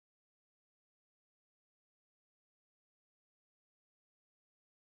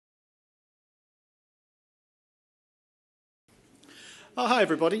Oh, hi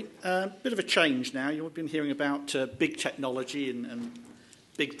everybody. Bit of a change now. You've been hearing about big technology and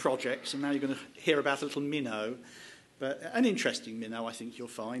big projects, and now you're going to hear about a little minnow, but an interesting minnow, I think you'll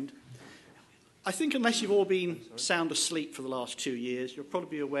find. I think unless you've all been sound asleep for the last 2 years, you'll probably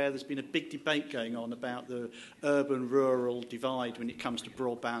be aware there's been a big debate going on about the urban-rural divide when it comes to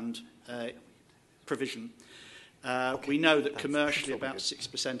broadband provision. We know that commercially about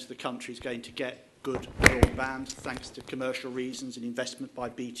 6% of the country is going to get good broadband thanks to commercial reasons and investment by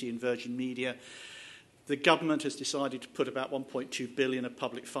BT and Virgin Media. The government has decided to put about 1.2 billion of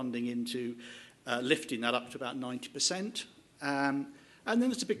public funding into lifting that up to about 90%. And then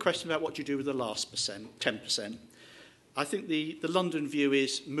there's a big question about what do you do with the last 10%. I think the London view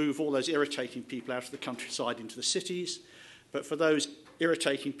is move all those irritating people out of the countryside into the cities. But for those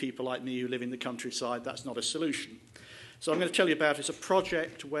irritating people like me who live in the countryside, that's not a solution. So I'm going to tell you about is a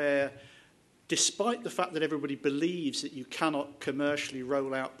project where, despite the fact that everybody believes that you cannot commercially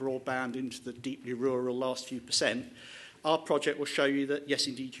roll out broadband into the deeply rural last few percent, our project will show you that, yes,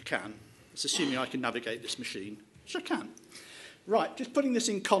 indeed, you can. It's assuming I can navigate this machine, which I can. Right, just putting this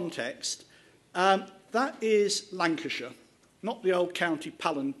in context, that is Lancashire, not the old county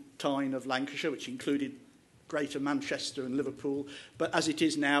Palatine of Lancashire, which included Greater Manchester and Liverpool, but as it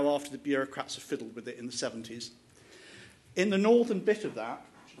is now after the bureaucrats have fiddled with it in the 70s. In the northern bit of that,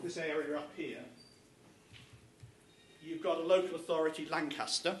 this area up here, you've got a local authority,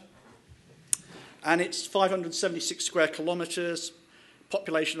 Lancaster, and it's 576 square kilometres,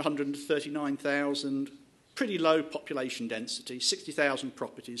 population 139,000, pretty low population density, 60,000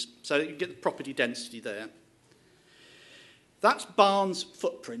 properties, so you get the property density there. That's Barnes'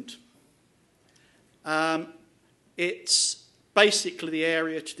 footprint. It's basically the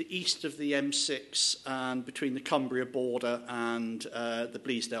area to the east of the M6 and between the Cumbria border and the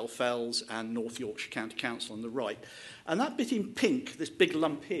Bleasdale Fells and North Yorkshire County Council on the right. And that bit in pink, this big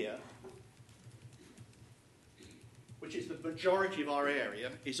lump here, which is the majority of our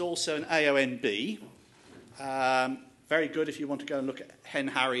area, is also an AONB. Very good if you want to go and look at hen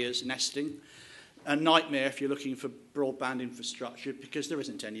harriers nesting. A nightmare if you're looking for broadband infrastructure because there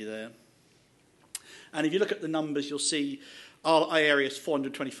isn't any there. And if you look at the numbers, you'll see our area is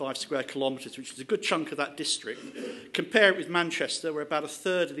 425 square kilometres, which is a good chunk of that district. Compare it with Manchester, we're about a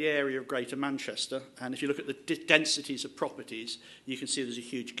third of the area of Greater Manchester. And if you look at the densities of properties, you can see there's a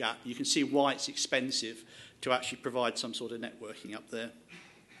huge gap. You can see why it's expensive to actually provide some sort of networking up there.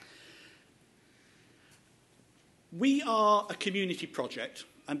 We are a community project,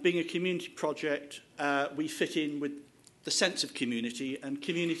 and being a community project, we fit in with the sense of community, and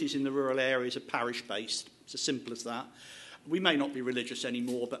communities in the rural areas are parish-based. It's as simple as that. We may not be religious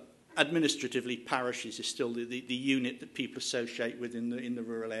anymore, but administratively, parishes is still the unit that people associate with in the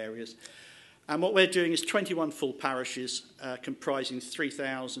rural areas. And what we're doing is 21 full parishes comprising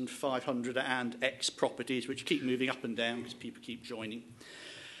 3,500 and X properties, which keep moving up and down because people keep joining.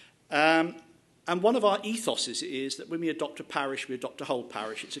 And one of our ethoses is that when we adopt a parish, we adopt a whole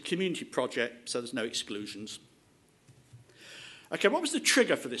parish. It's a community project, so there's no exclusions. Okay, what was the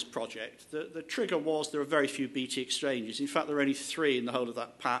trigger for this project? The trigger was there are very few BT exchanges. In fact, there are only 3 in the whole of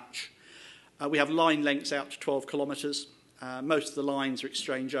that patch. We have line lengths out to 12 kilometres. Most of the lines are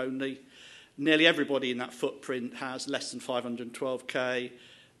exchange only. Nearly everybody in that footprint has less than 512k.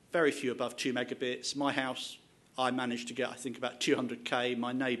 Very few above 2 megabits. My house, I managed to get, I think, about 200k.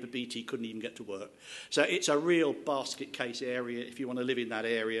 My neighbour, BT, couldn't even get to work. So it's a real basket case area if you want to live in that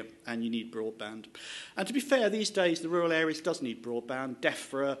area and you need broadband. And to be fair, these days, the rural areas does need broadband.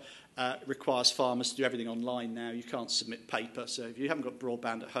 DEFRA requires farmers to do everything online now. You can't submit paper. So if you haven't got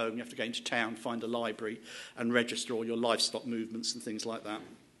broadband at home, you have to go into town, find a library and register all your livestock movements and things like that.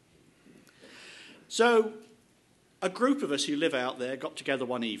 So a group of us who live out there got together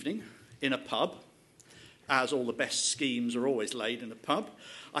one evening in a pub, as all the best schemes are always laid in a pub.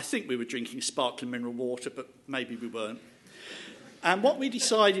 I think we were drinking sparkling mineral water, but maybe we weren't. And what we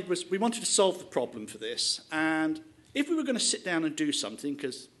decided was we wanted to solve the problem for this. And if we were going to sit down and do something,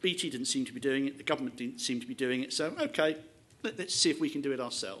 because BT didn't seem to be doing it, the government didn't seem to be doing it, so, okay, let's see if we can do it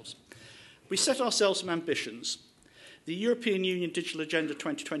ourselves. We set ourselves some ambitions. The European Union Digital Agenda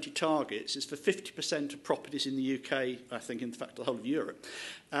 2020 targets is for 50% of properties in the UK, I think, in fact, the whole of Europe,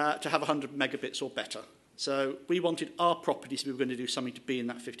 to have 100 megabits or better. So we wanted our properties, we were going to do something to be in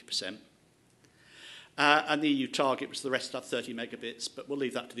that 50%. And the EU target was the rest of 30 megabits, but we'll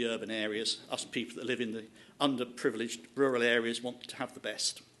leave that to the urban areas. Us people that live in the underprivileged rural areas want to have the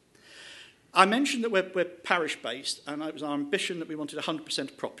best. I mentioned that we're parish-based, and it was our ambition that we wanted 100%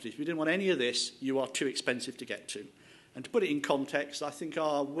 of properties. We didn't want any of this, you are too expensive to get to. And to put it in context, I think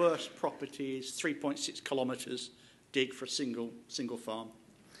our worst property is 3.6 kilometres dig for a single farm.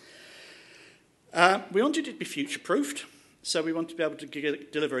 We wanted it to be future-proofed, so we wanted to be able to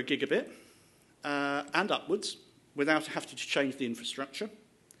deliver a gigabit and upwards without having to change the infrastructure.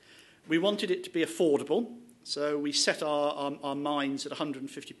 We wanted it to be affordable, so we set our minds at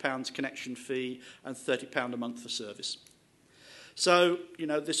 £150 connection fee and £30 a month for service. So, you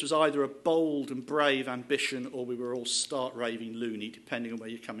know, this was either a bold and brave ambition or we were all stark raving loony, depending on where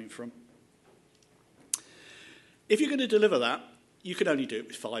you're coming from. If you're going to deliver that, you can only do it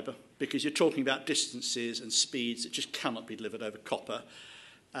with fibre because you're talking about distances and speeds that just cannot be delivered over copper.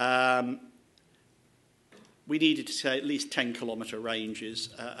 We needed to say at least 10-kilometre ranges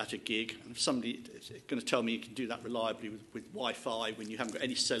at a gig. And if somebody is going to tell me you can do that reliably with Wi-Fi when you haven't got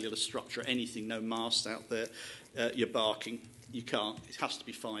any cellular structure, anything, no masts out there, you're barking. You can't. It has to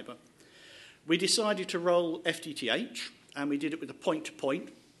be fibre. We decided to roll FTTH, and we did it with a point-to-point,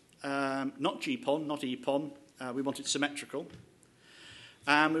 not GPON, not EPON. We wanted symmetrical.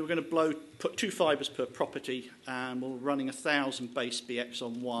 And we were going to put 2 fibres per property, and we were running 1,000 base BX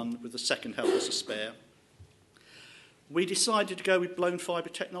on one with the second held as a spare. We decided to go with blown fibre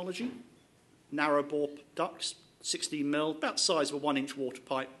technology, narrow bore ducts, 16 mil, about the size of a 1-inch water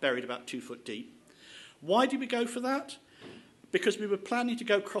pipe, buried about 2 foot deep. Why did we go for that? Because we were planning to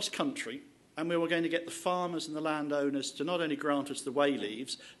go cross-country, and we were going to get the farmers and the landowners to not only grant us the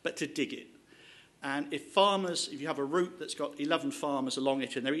wayleaves, but to dig it. And if you have a route that's got 11 farmers along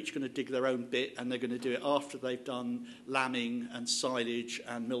it, and they're each going to dig their own bit, and they're going to do it after they've done lambing and silage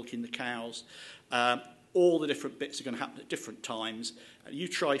and milking the cows, all the different bits are going to happen at different times. You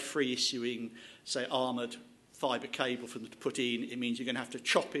try free issuing, say, armoured fibre cable for them to put in, it means you're going to have to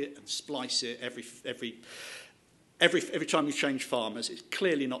chop it and splice it every time you change farmers. It's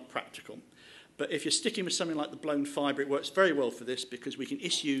clearly not practical. But if you're sticking with something like the blown fibre, it works very well for this because we can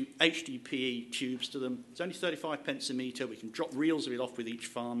issue HDPE tubes to them. It's only 35 pence a metre. We can drop reels of it off with each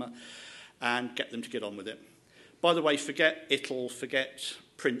farmer and get them to get on with it. By the way, forget ITIL, forget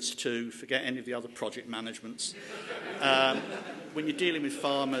Prince 2, forget any of the other project managements. When you're dealing with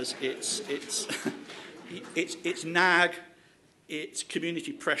farmers, it's nag, it's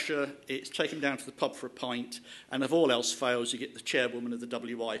community pressure, it's take them down to the pub for a pint, and if all else fails, you get the chairwoman of the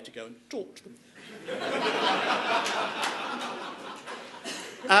WI to go and talk to them.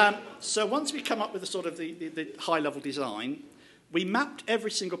 So once we come up with the sort of the high-level design, we mapped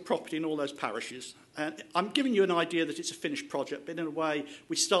every single property in all those parishes. And I'm giving you an idea that it's a finished project, but in a way,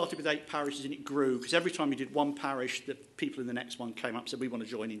 we started with 8 parishes and it grew, because every time we did one parish, the people in the next one came up and said, we want to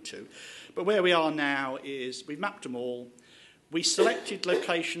join in too. But where we are now is we've mapped them all. We selected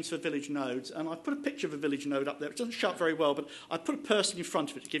locations for village nodes, and I put a picture of a village node up there. It doesn't show up very well, but I put a person in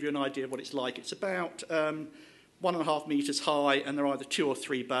front of it to give you an idea of what it's like. It's about 1.5 metres high, and there are either 2 or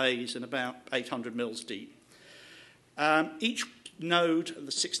 3 bays and about 800 mils deep. Each node,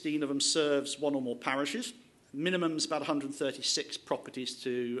 the 16 of them, serves 1 or more parishes. Minimum is about 136 properties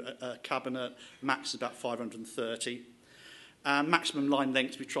to a cabinet, max is about 530. Maximum line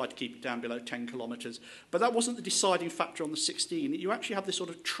length, we tried to keep it down below 10 kilometres. But that wasn't the deciding factor on the 16. You actually have this sort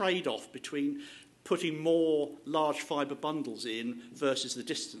of trade-off between putting more large fibre bundles in versus the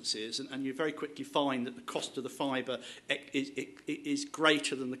distances, and you very quickly find that the cost of the fibre is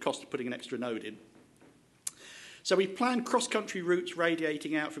greater than the cost of putting an extra node in. So we planned cross-country routes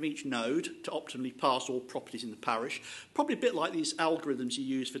radiating out from each node to optimally pass all properties in the parish. Probably a bit like these algorithms you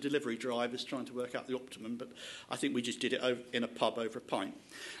use for delivery drivers trying to work out the optimum, but I think we just did it in a pub over a pint.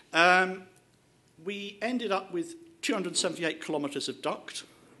 We ended up with 278 kilometres of duct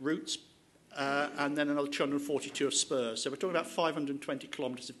routes and then another 242 of spurs. So we're talking about 520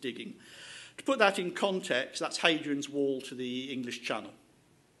 kilometres of digging. To put that in context, that's Hadrian's Wall to the English Channel.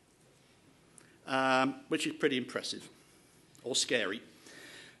 Which is pretty impressive, or scary.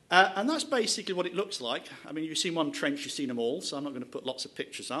 And that's basically what it looks like. I mean, you've seen one trench, you've seen them all, so I'm not going to put lots of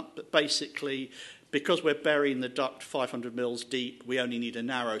pictures up. But basically, because we're burying the duct 500 mils deep, we only need a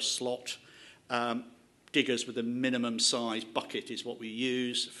narrow slot. Diggers with a minimum size bucket is what we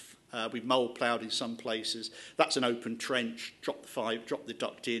use. We've mould ploughed in some places. That's an open trench, drop the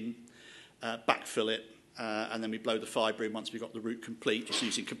duct in, backfill it, and then we blow the fibre in once we've got the route complete, just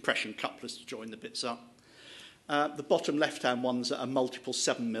using compression couplers to join the bits up. The bottom left-hand ones are multiple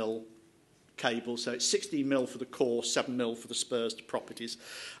 7 mil cables, so it's 16 mil for the core, 7 mil for the spurs to properties.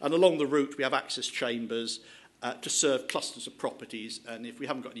 And along the route, we have access chambers to serve clusters of properties, and if we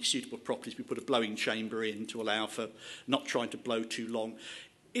haven't got any suitable properties, we put a blowing chamber in to allow for not trying to blow too long.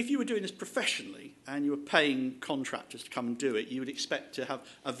 If you were doing this professionally and you were paying contractors to come and do it, you would expect to have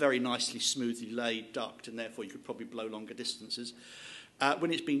a very nicely, smoothly laid duct, and therefore you could probably blow longer distances.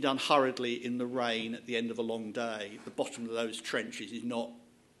 when it's being done hurriedly in the rain at the end of a long day, the bottom of those trenches is not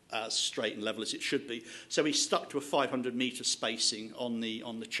as straight and level as it should be. So we stuck to a 500-metre spacing on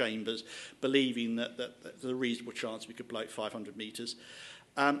the chambers, believing that there's a reasonable chance we could blow it 500 metres.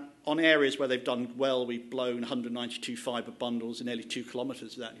 On areas where they've done well, we've blown 192 fibre bundles in nearly 2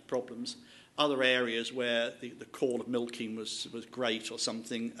 kilometres without any problems. Other areas where the call of milking was great or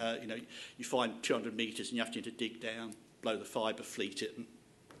something, you find 200 metres and you have to dig down, blow the fibre, fleet it and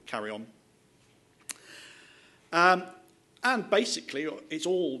carry on. And basically, it's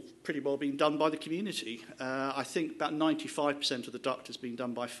all pretty well being done by the community. I think about 95% of the duct has been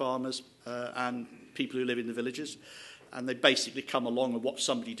done by farmers and people who live in the villages. And they basically come along and watch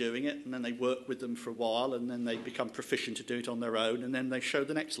somebody doing it, and then they work with them for a while, and then they become proficient to do it on their own, and then they show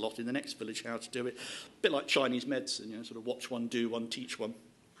the next lot in the next village how to do it. A bit like Chinese medicine, sort of watch one, do one, teach one.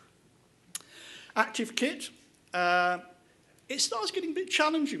 Active kit. It starts getting a bit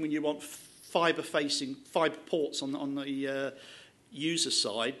challenging when you want fibre ports on the user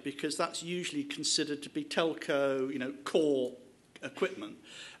side, because that's usually considered to be telco, core equipment,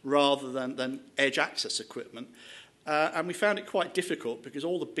 rather than edge access equipment. And we found it quite difficult because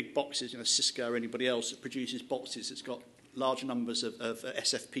all the big boxes, Cisco or anybody else that produces boxes, it's got large numbers of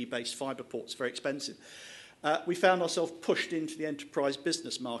SFP-based fibre ports, very expensive. We found ourselves pushed into the enterprise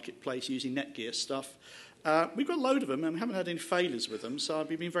business marketplace using Netgear stuff. We've got a load of them and we haven't had any failures with them, so I've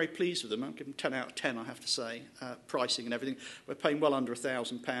been very pleased with them. I've given 10 out of 10, I have to say, pricing and everything. We're paying well under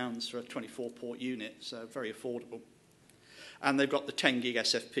 £1,000 for a 24-port unit, so very affordable. And they've got the 10 gig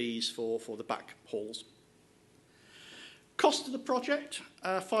SFPs for the back hauls. Cost of the project,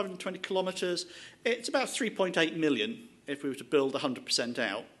 520 kilometres. It's about 3.8 million if we were to build 100%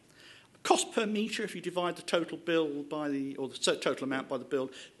 out. Cost per metre, if you divide the total bill by the total amount by the build,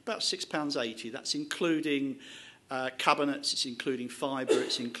 about £6.80. That's including cabinets, it's including fibre,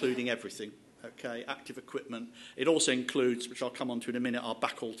 it's including everything. Okay, active equipment. It also includes, which I'll come on to in a minute, our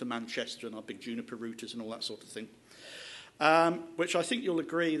backhaul to Manchester and our big Juniper routers and all that sort of thing. Which I think you'll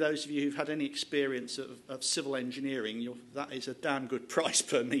agree, those of you who've had any experience of civil engineering, that is a damn good price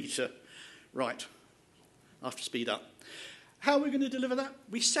per metre. Right, I have to speed up. How are we going to deliver that?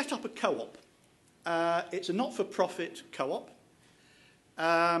 We set up a co-op. It's a not-for-profit co-op,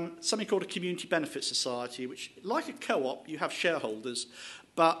 something called a community benefit society, which, like a co-op, you have shareholders,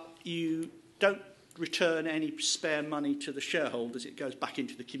 but you don't return any spare money to the shareholders. It goes back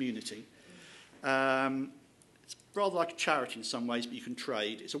into the community. Rather like a charity in some ways, but you can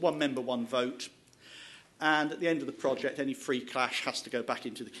trade. It's a one member, one vote. And at the end of the project, any free cash has to go back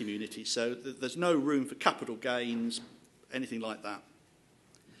into the community. So there's no room for capital gains, anything like that.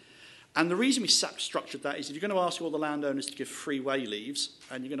 And the reason we structured that is if you're going to ask all the landowners to give free wayleaves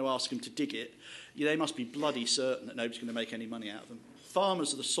and you're going to ask them to dig it, they must be bloody certain that nobody's going to make any money out of them.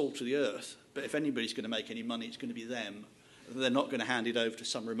 Farmers are the salt of the earth, but if anybody's going to make any money, it's going to be them. They're not going to hand it over to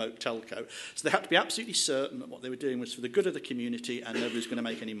some remote telco. So they had to be absolutely certain that what they were doing was for the good of the community and nobody's going to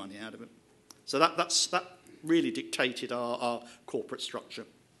make any money out of it. So that really dictated our corporate structure.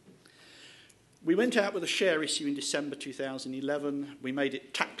 We went out with a share issue in December 2011. We made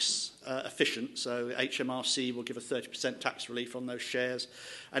it tax efficient, so HMRC will give a 30% tax relief on those shares.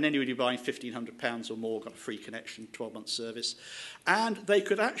 And anybody buying £1,500 or more got a free connection, 12-month service. And they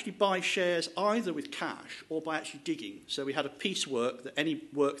could actually buy shares either with cash or by actually digging. So we had a piecework that any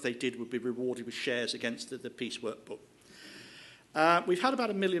work they did would be rewarded with shares against the piecework book. We've had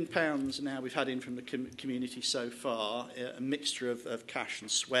about £1 million now we've had in from the community so far, a mixture of cash and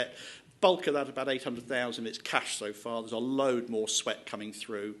sweat. Bulk of that, about 800,000, it's cash so far. There's a load more sweat coming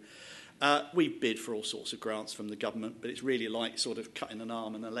through. We bid for all sorts of grants from the government, but it's really like sort of cutting an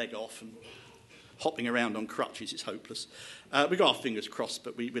arm and a leg off and hopping around on crutches. It's hopeless. We've got our fingers crossed,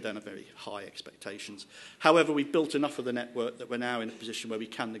 but we don't have very high expectations. However, we've built enough of the network that we're now in a position where we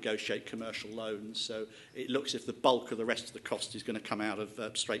can negotiate commercial loans. So it looks as if the bulk of the rest of the cost is going to come out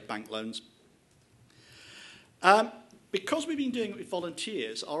of straight bank loans. Because we've been doing it with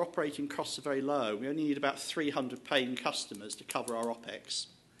volunteers, our operating costs are very low. We only need about 300 paying customers to cover our OPEX.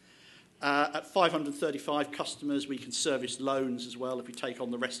 At 535 customers, we can service loans as well if we take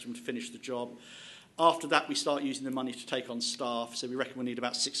on the rest of them to finish the job. After that, we start using the money to take on staff. So we reckon we'll need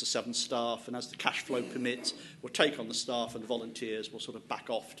about 6 or 7 staff. And as the cash flow permits, we'll take on the staff and the volunteers will sort of back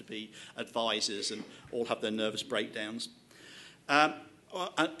off to be advisors and all have their nervous breakdowns.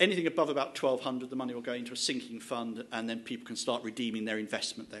 Anything above about 1,200, the money will go into a sinking fund and then people can start redeeming their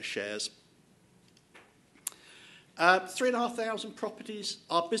investment, their shares. 3,500 properties.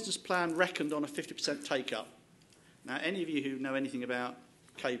 Our business plan reckoned on a 50% take-up. Now, any of you who know anything about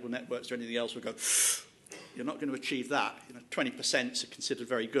cable networks or anything else will go, you're not going to achieve that. 20% is considered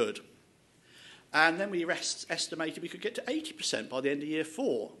very good. And then we estimated we could get to 80% by the end of year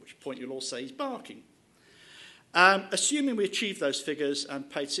 4, at which point you'll all say he's barking. Assuming we achieve those figures and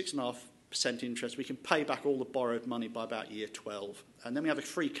paid 6.5% interest, we can pay back all the borrowed money by about year 12. And then we have a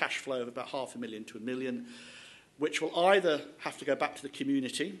free cash flow of about $500,000 to $1 million, which will either have to go back to the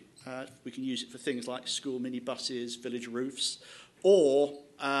community. We can use it for things like school minibuses, village roofs, or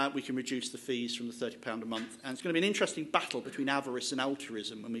we can reduce the fees from the £30 a month. And it's going to be an interesting battle between avarice and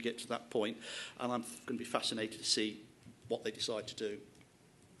altruism when we get to that point, and I'm going to be fascinated to see what they decide to do.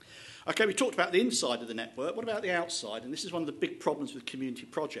 Okay, we talked about the inside of the network. What about the outside? And this is one of the big problems with community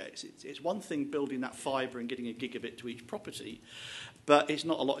projects. It's one thing building that fibre and getting a gigabit to each property, but it's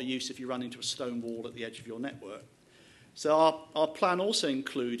not a lot of use if you run into a stone wall at the edge of your network. So our plan also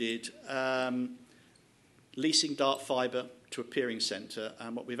included leasing dark fibre to a peering centre,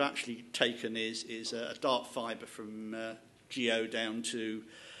 and what we've actually taken is a dark fibre from Geo down to,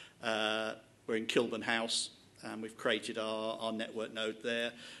 we're in Kilburn House, and we've created our network node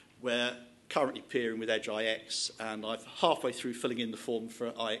there. We're currently peering with Edge IX, and I've halfway through filling in the form for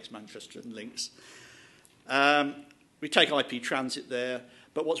IX Manchester and Links. We take IP transit there,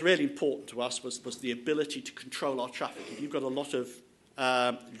 but what's really important to us was the ability to control our traffic. If you've got a lot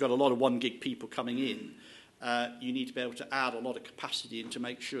of 1 gig people coming in, you need to be able to add a lot of capacity in to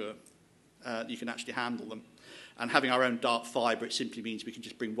make sure that you can actually handle them. And having our own dark fibre, it simply means we can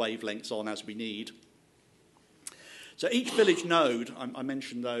just bring wavelengths on as we need. So each village node, I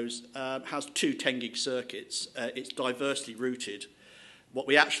mentioned those, has 2 10 gig circuits. It's diversely routed. What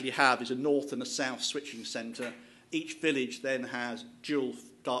we actually have is a north and a south switching centre. Each village then has dual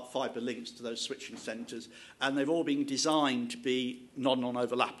dark fibre links to those switching centres, and they've all been designed to be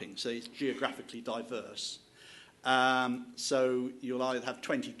non-overlapping, so it's geographically diverse. So you'll either have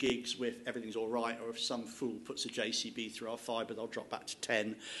 20 gigs with everything's all right, or if some fool puts a JCB through our fibre, they'll drop back to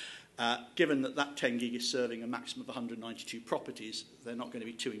 10. Given that 10 gig is serving a maximum of 192 properties, they're not going to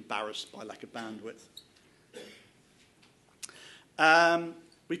be too embarrassed by lack of bandwidth.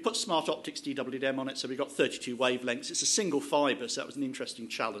 We put smart optics DWDM on it, so we've got 32 wavelengths. It's a single fibre, so that was an interesting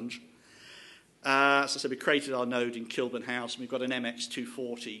challenge. As I said, we created our node in Kilburn House, and we've got an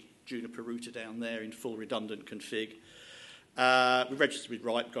MX240 Juniper router down there in full redundant config. We've registered with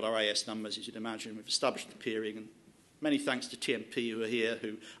RIPE, we've got our AS numbers, as you'd imagine. We've established the peering, and many thanks to TMP who are here,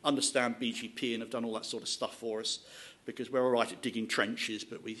 who understand BGP and have done all that sort of stuff for us, because we're all right at digging trenches,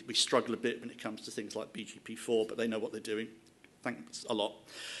 but we struggle a bit when it comes to things like BGP4, but they know what they're doing. Thanks a lot.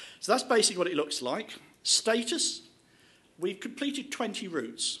 So that's basically what it looks like. Status, we've completed 20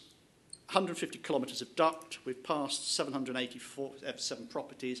 routes, 150 kilometres of duct. We've passed 787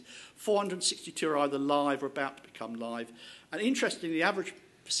 properties. 462 are either live or about to become live. And interestingly, the average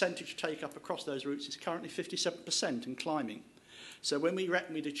percentage take up across those routes is currently 57% and climbing. So when we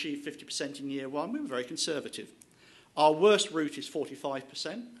reckon we'd achieve 50% in year 1, we were very conservative. Our worst route is 45%,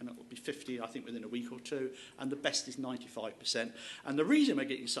 and it will be 50, I think, within a week or two, and the best is 95%. And the reason we're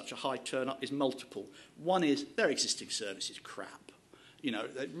getting such a high turn-up is multiple. One is their existing service is crap.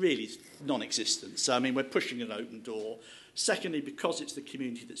 They're really non-existent. So, we're pushing an open door. Secondly, because it's the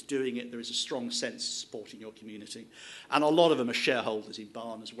community that's doing it, there is a strong sense of supporting your community. And a lot of them are shareholders in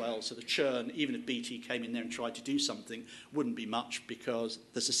Barn as well, so the churn, even if BT came in there and tried to do something, wouldn't be much because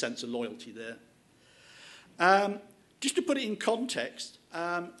there's a sense of loyalty there. Just to put it in context,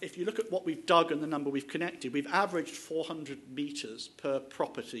 if you look at what we've dug and the number we've connected, we've averaged 400 metres per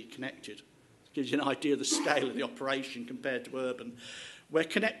property connected. It gives you an idea of the scale of the operation compared to urban. We're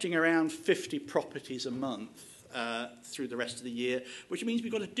connecting around 50 properties a month through the rest of the year, which means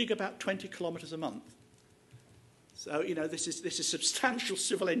we've got to dig about 20 kilometres a month. So, this is substantial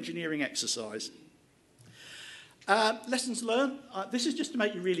civil engineering exercise. Lessons learned. This is just to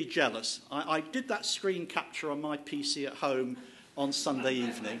make you really jealous. I did that screen capture on my PC at home on Sunday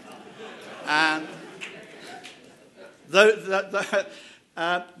evening. And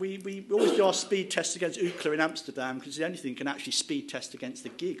we always do our speed test against Ookla in Amsterdam because it's the only thing that can actually speed test against the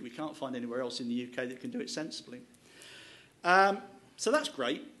gig. We can't find anywhere else in the UK that can do it sensibly. So that's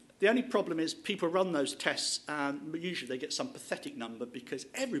great. The only problem is people run those tests and usually they get some pathetic number because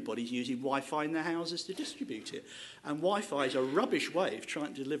everybody's using Wi-Fi in their houses to distribute it. And Wi-Fi is a rubbish way of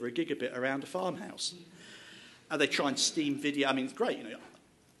trying to deliver a gigabit around a farmhouse. And they try and steam video. It's great,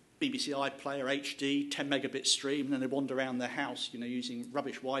 BBC iPlayer, HD, 10 megabit stream, and then they wander around their house, using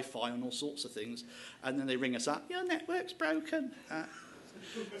rubbish Wi-Fi and all sorts of things. And then they ring us up, your network's broken.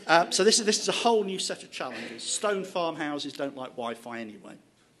 So this is a whole new set of challenges. Stone farmhouses don't like Wi-Fi anyway.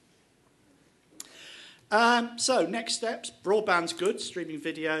 So next steps, broadband's good, streaming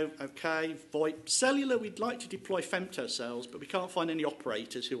video, okay, VoIP. Cellular, we'd like to deploy femtocells, but we can't find any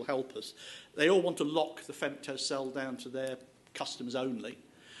operators who will help us. They all want to lock the femtocell down to their customers only.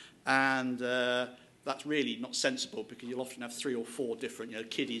 And that's really not sensible because you'll often have 3 or 4 different,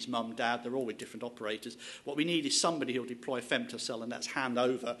 kiddies, mum, dad, they're all with different operators. What we need is somebody who'll deploy a femtocell and that's hand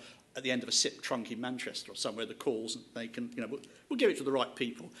over at the end of a SIP trunk in Manchester or somewhere, the calls, and they can, we'll give it to the right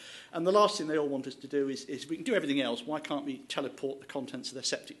people. And the last thing they all want us to do is we can do everything else, why can't we teleport the contents of their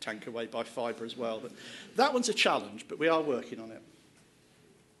septic tank away by fibre as well? But that one's a challenge, but we are working on it.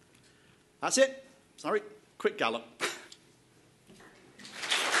 That's it. Sorry, quick gallop.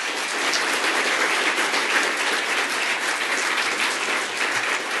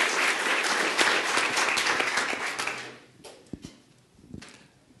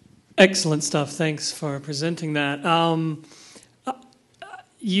 Excellent stuff. Thanks for presenting that.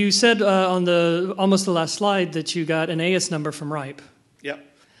 You said on almost the last slide that you got an AS number from RIPE. Yep.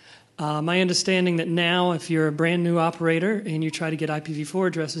 My understanding that now, if you're a brand new operator and you try to get IPv4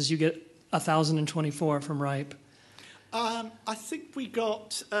 addresses, you get 1,024 from RIPE. I think we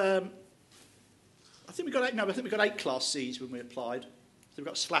got. I think we got 8. No, I think we got 8 Class Cs when we applied. So we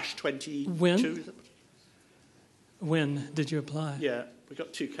got /22. When did you apply? Yeah. We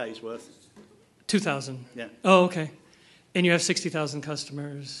got 2K's worth. 2,000? Yeah. Oh, okay. And you have 60,000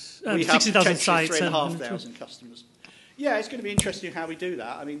 customers? We 60,000 sites. 3,500 customers. Yeah, it's going to be interesting how we do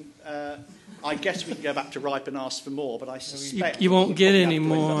that. I mean, I guess we can go back to RIPE and ask for more, but I suspect... You won't get any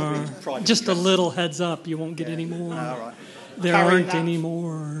more. Just address. A little heads up, you won't get any more. All right. There aren't any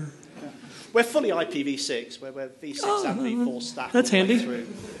more. Yeah. We're fully IPv6. We're V6 and V4 stack. That's handy. Through.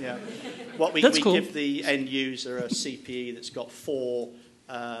 Yeah. We cool. give the end user a CPE that's got 4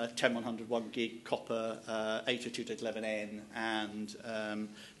 10100 1 gig copper 802.11n and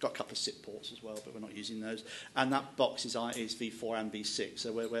got a couple of SIP ports as well, but we're not using those. And that box is V4 and V6,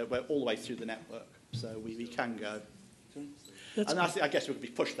 so we're all the way through the network, so we can go. And I guess we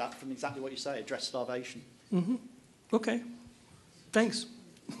could push that from exactly what you say, address starvation. Mm-hmm. Okay. Thanks.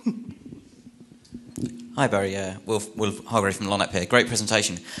 Hi Barry, Will Hargrave from LONAP here. Great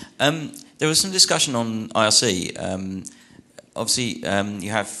presentation. There was some discussion on IRC. Obviously,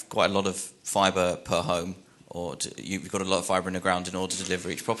 you have quite a lot of fibre per home, or you've got a lot of fibre in the ground in order to deliver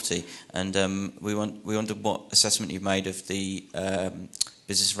each property. And we wondered what assessment you've made of the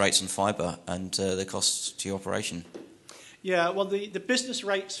business rates on fibre and the costs to your operation. Yeah, well, the business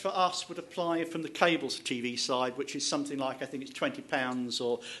rates for us would apply from the cables TV side, which is something like, I think it's £20,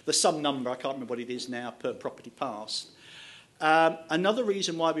 or there's some number, I can't remember what it is now, per property passed. Another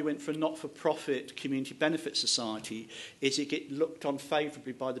reason why we went for a not-for-profit community benefit society is it get looked on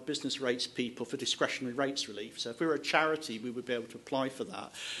favourably by the business rates people for discretionary rates relief. So if we were a charity, we would be able to apply for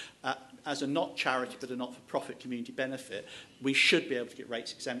that. As a not charity but a not-for-profit community benefit, we should be able to get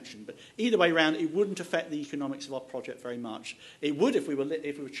rates exemption. But either way around, it wouldn't affect the economics of our project very much. It would if we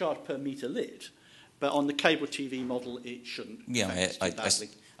were charged per metre lit, but on the cable TV model, it shouldn't. Yeah,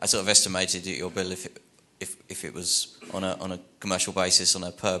 I sort of estimated that your bill, if it was on a commercial basis, on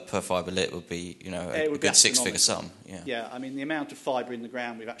a per fibre lit, would be a good 6-figure sum. Yeah. Yeah, I mean the amount of fibre in the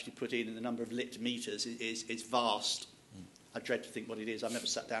ground we've actually put in and the number of lit metres is vast. I dread to think what it is. I've never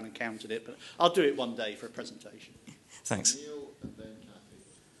sat down and counted it, but I'll do it one day for a presentation. Thanks. Neil and then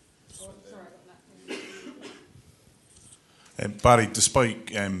Kathy. Barry, despite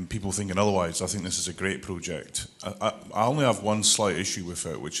people thinking otherwise, I think this is a great project. I only have one slight issue with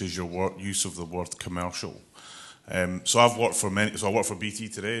it, which is your use of the word commercial. So I've worked for I work for BT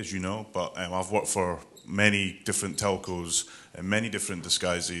today, as you know, but I've worked for many different telcos in many different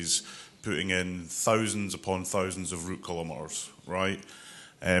disguises, putting in thousands upon thousands of route kilometres, right?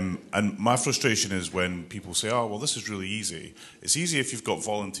 And my frustration is when people say, oh, well, this is really easy. It's easy if you've got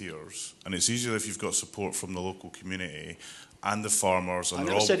volunteers, and it's easier if you've got support from the local community and the farmers. And I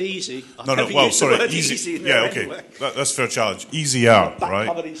never said easy. Easy. Yeah, okay. Anyway. That's a fair challenge. Easier, right?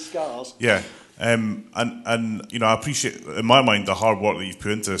 Cover these scars. Yeah. And I appreciate, in my mind, the hard work that you've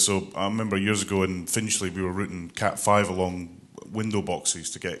put into this. So I remember years ago in Finchley, we were routing Cat5 along window boxes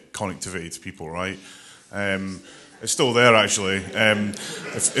to get connectivity to people, right? It's still there, actually.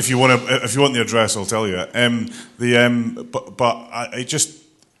 If you want the address, I'll tell you.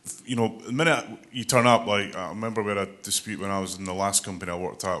 The minute you turn up, like I remember we had a dispute when I was in the last company I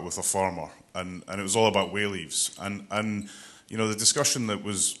worked at with a farmer, and it was all about wayleaves, and the discussion that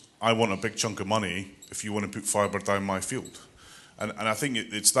was, I want a big chunk of money if you want to put fibre down my field, and I think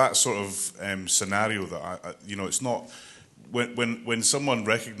it's that sort of scenario that it's not. when someone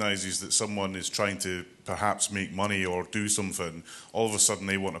recognises that someone is trying to perhaps make money or do something, all of a sudden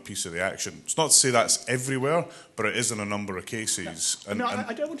they want a piece of the action. It's not to say that's everywhere, but it is in a number of cases. No.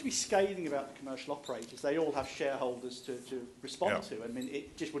 I don't want to be scathing about the commercial operators. They all have shareholders to respond to. I mean,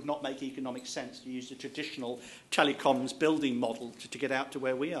 it just would not make economic sense to use the traditional telecoms building model to get out to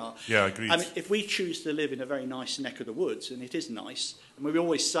where we are. Yeah, agreed. I mean, if we choose to live in a very nice neck of the woods, and it is nice, and we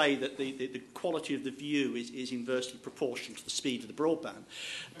always say that the quality of the view is inversely proportional to the speed of the broadband.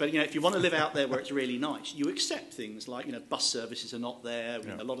 But, you know, if you want to live out there where it's really nice, you accept things like, you know, bus services are not there,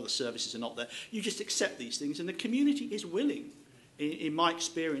 a lot of the services are not there. You just accept these things, and the community is willing, in my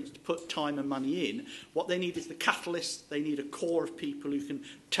experience, to put time and money in. What they need is the catalyst. They need a core of people who can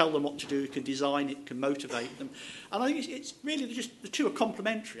tell them what to do, who can design it, can motivate them. And I think it's really just the two are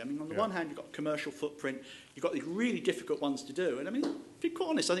complementary. I mean, on the one hand, you've got a commercial footprint, you've got these really difficult ones to do. And I mean, to be quite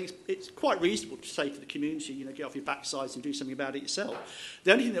honest, I think it's quite reasonable to say to the community, you know, get off your backsides and do something about it yourself.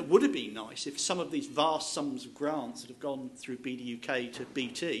 The only thing that would have been nice if some of these vast sums of grants that have gone through BDUK to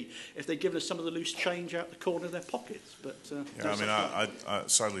BT, if they'd given us some of the loose change out the corner of their pockets. But yeah, I mean, I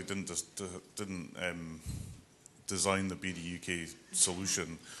sadly didn't design the BDUK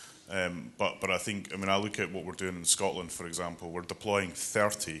solution. But I think, I mean, I look at what we're doing in Scotland, for example. We're deploying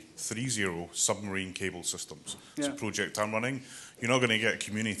 30 submarine cable systems. It's a project I'm running. You're not going to get a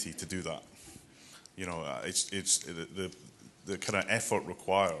community to do that. You know, it's the kind of effort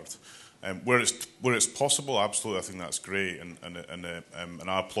required. Where it's possible, absolutely, I think that's great, and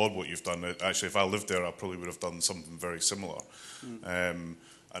I applaud what you've done. Actually, if I lived there, I probably would have done something very similar.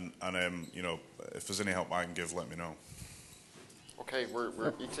 You know, if there's any help I can give, let me know. Okay,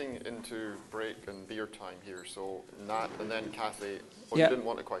 we're eating into break and beer time here, so Nat and then Kathy. Oh, you didn't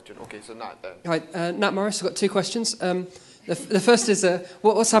want a question. Okay, so Nat then. Hi, Nat Morris, I've got two questions. The first is,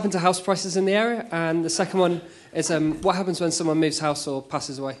 what's happened to house prices in the area? And the second one is, what happens when someone moves house or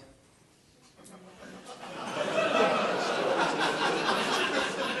passes away?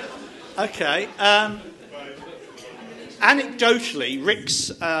 Okay. Anecdotally,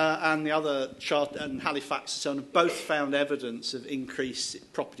 Ricks and the other and Halifax and so on have both found evidence of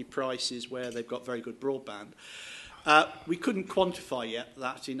increased property prices where they've got very good broadband. We couldn't quantify yet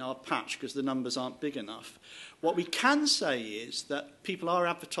that in our patch because the numbers aren't big enough. What we can say is that people are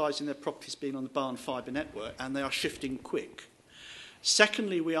advertising their properties being on the Barn fibre network and they are shifting quick.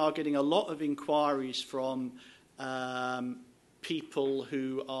 Secondly, we are getting a lot of inquiries from people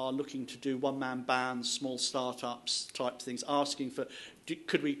who are looking to do one-man bands, small startups type things, asking for,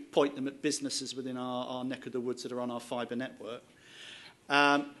 could we point them at businesses within our neck of the woods that are on our fibre network.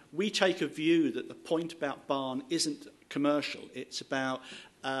 We take a view that the point about Barn isn't commercial, it's about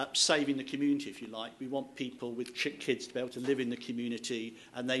saving the community, if you like. We want people with kids to be able to live in the community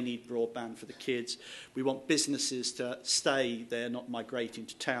and they need broadband for the kids. We want businesses to stay there, not migrate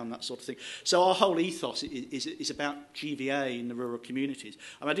into town, that sort of thing. So our whole ethos is about GVA in the rural communities.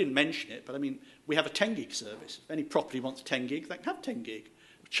 I mean, I didn't mention it, but I mean, we have a 10 gig service. If any property wants 10 gig, they can have 10 gig.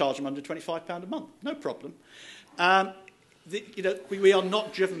 We charge them under £25 a month, no problem. You know, we are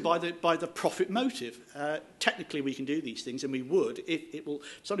not driven by the profit motive. Technically, we can do these things, and we would if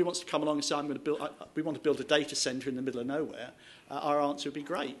somebody wants to come along and say, we want to build a data centre in the middle of nowhere. Our answer would be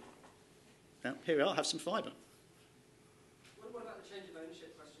great. Now, here we are. Have some fibre. What about the change of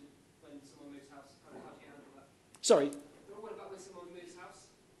ownership question when someone moves house? How do you handle that? Sorry. What about when someone moves house?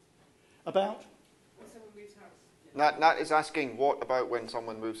 About? When someone moves house. Nat is asking, what about when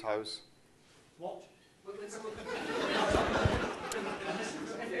someone moves house? What? When someone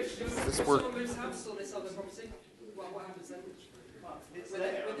moves house or they sell their property, what happens then?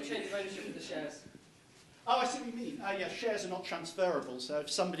 With the change of ownership of the shares? Oh, I see what you mean. Yeah, shares are not transferable. So if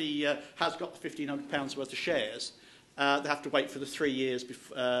somebody has got £1,500 worth of shares, they have to wait for the 3 years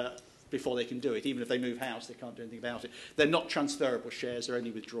before they can do it. Even if they move house, they can't do anything about it. They're not transferable shares, they're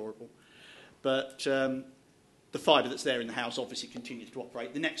only withdrawable. But the fibre that's there in the house obviously continues to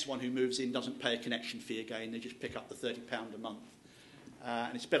operate. The next one who moves in doesn't pay a connection fee again. They just pick up the £30 a month.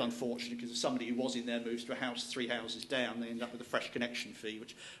 And it's a bit unfortunate because if somebody who was in there moves to a house 3 houses down, they end up with a fresh connection fee,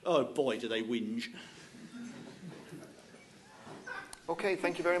 which, oh boy, do they whinge. Okay,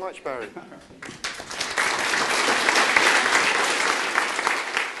 thank you very much, Barry.